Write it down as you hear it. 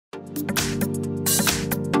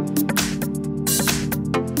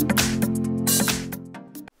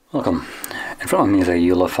Welcome. In front of me is a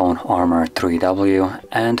ULEFONE Armor 3W,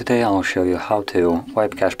 and today I'll show you how to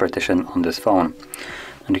wipe cache partition on this phone.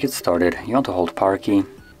 And to get started, you want to hold power key.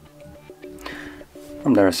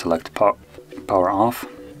 From there, select power off.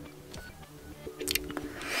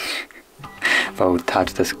 If I would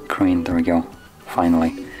touch the screen, there we go,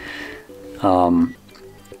 finally. So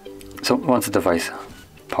once the device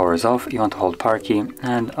powers off, you want to hold power key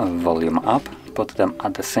and volume up, put them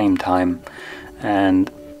at the same time, and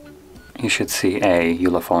you should see a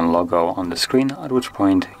ULEFONE logo on the screen, at which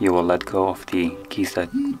point you will let go of the keys that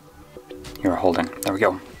you're holding. There we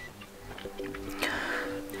go.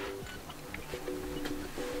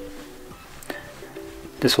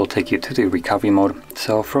 This will take you to the recovery mode.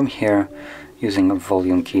 So from here, using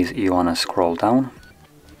volume keys, you want to scroll down.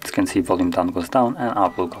 As you can see, volume down goes down and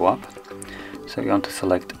up will go up. So you want to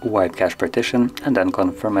select wipe cache partition and then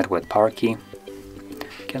confirm it with power key.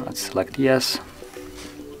 Again, let's select yes.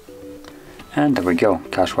 And there we go,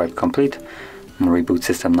 cache wipe complete. Reboot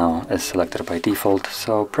system now is selected by default,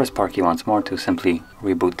 so press power key once more to simply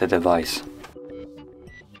reboot the device.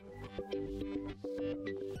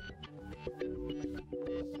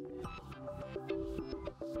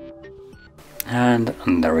 And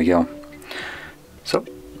there we go. So,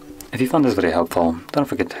 if you found this video helpful, don't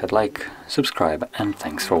forget to hit like, subscribe, and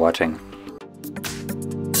thanks for watching.